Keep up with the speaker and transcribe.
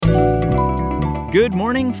Good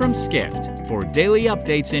morning from Skift. For daily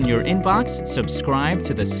updates in your inbox, subscribe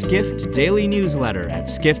to the Skift Daily newsletter at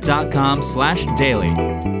skift.com/daily.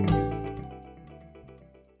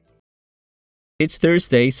 It's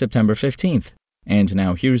Thursday, September 15th. And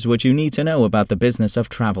now here's what you need to know about the business of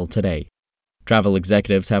travel today. Travel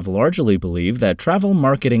executives have largely believed that travel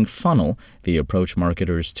marketing funnel, the approach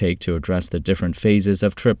marketers take to address the different phases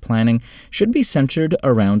of trip planning, should be centered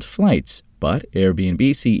around flights. But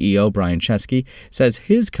Airbnb CEO Brian Chesky says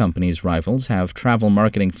his company's rivals have travel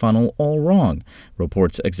marketing funnel all wrong,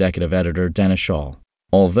 reports executive editor Dennis Shaw.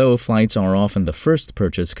 Although flights are often the first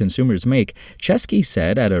purchase consumers make, Chesky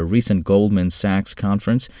said at a recent Goldman Sachs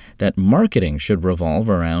conference that marketing should revolve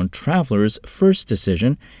around travelers' first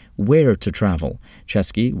decision where to travel.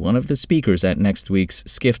 Chesky, one of the speakers at next week's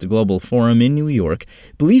Skift Global Forum in New York,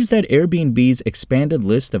 believes that Airbnb's expanded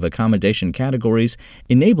list of accommodation categories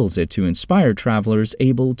enables it to inspire travelers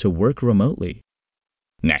able to work remotely.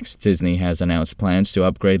 Next, Disney has announced plans to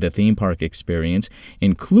upgrade the theme park experience,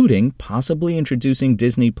 including possibly introducing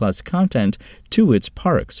Disney Plus content to its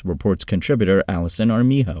parks, reports contributor Allison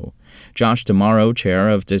Armijo. Josh D'Amaro, chair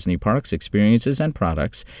of Disney Parks Experiences and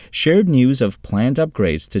Products, shared news of planned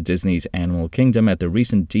upgrades to Disney's Animal Kingdom at the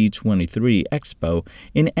recent D23 Expo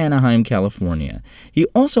in Anaheim, California. He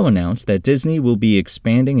also announced that Disney will be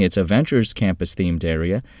expanding its Adventures Campus-themed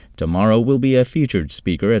area. D'Amaro will be a featured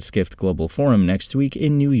speaker at Skift Global Forum next week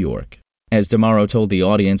in New York. As D'Amaro told the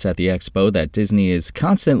audience at the expo that Disney is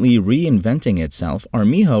constantly reinventing itself,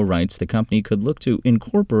 Armijo writes the company could look to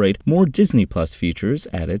incorporate more Disney Plus features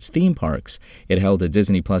at its theme parks. It held a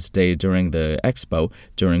Disney Plus day during the expo,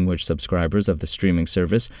 during which subscribers of the streaming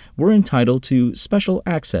service were entitled to special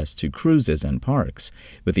access to cruises and parks.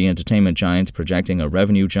 With the entertainment giant projecting a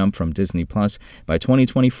revenue jump from Disney Plus by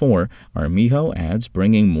 2024, Armijo adds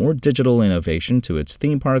bringing more digital innovation to its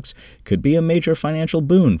theme parks could be a major financial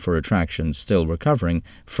boon for attractions still recovering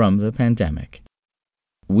from the pandemic.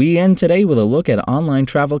 We end today with a look at online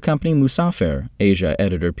travel company Musafir. Asia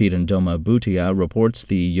editor Pidandoma Bhutia reports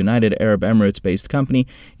the United Arab Emirates-based company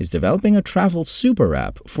is developing a travel super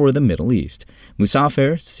app for the Middle East.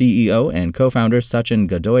 Musafir CEO and co-founder Sachin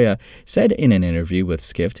Gadoya said in an interview with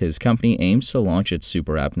Skift his company aims to launch its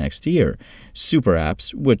super app next year. Super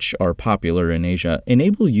apps, which are popular in Asia,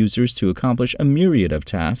 enable users to accomplish a myriad of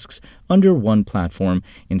tasks under one platform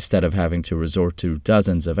instead of having to resort to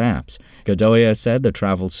dozens of apps. Gadoya said the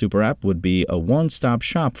travel super app would be a one-stop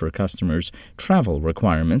shop for customers' travel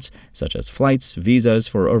requirements, such as flights, visas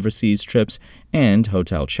for overseas trips, and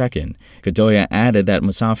hotel check-in. Gadoya added that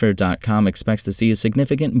Musafir.com expects to see a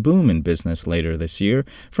significant boom in business later this year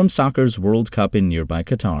from soccer's World Cup in nearby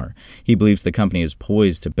Qatar. He believes the company is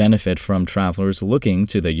poised to benefit from travelers looking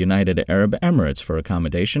to the United Arab Emirates for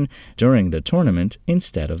accommodation during the tournament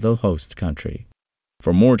instead of the host country.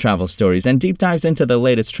 For more travel stories and deep dives into the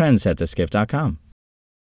latest trends, head to skift.com.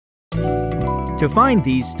 To find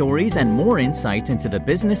these stories and more insight into the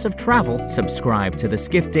business of travel, subscribe to the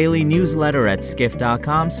Skift Daily newsletter at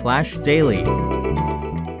skift.com/daily.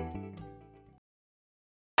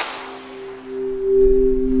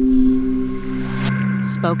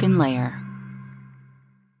 Spoken Layer.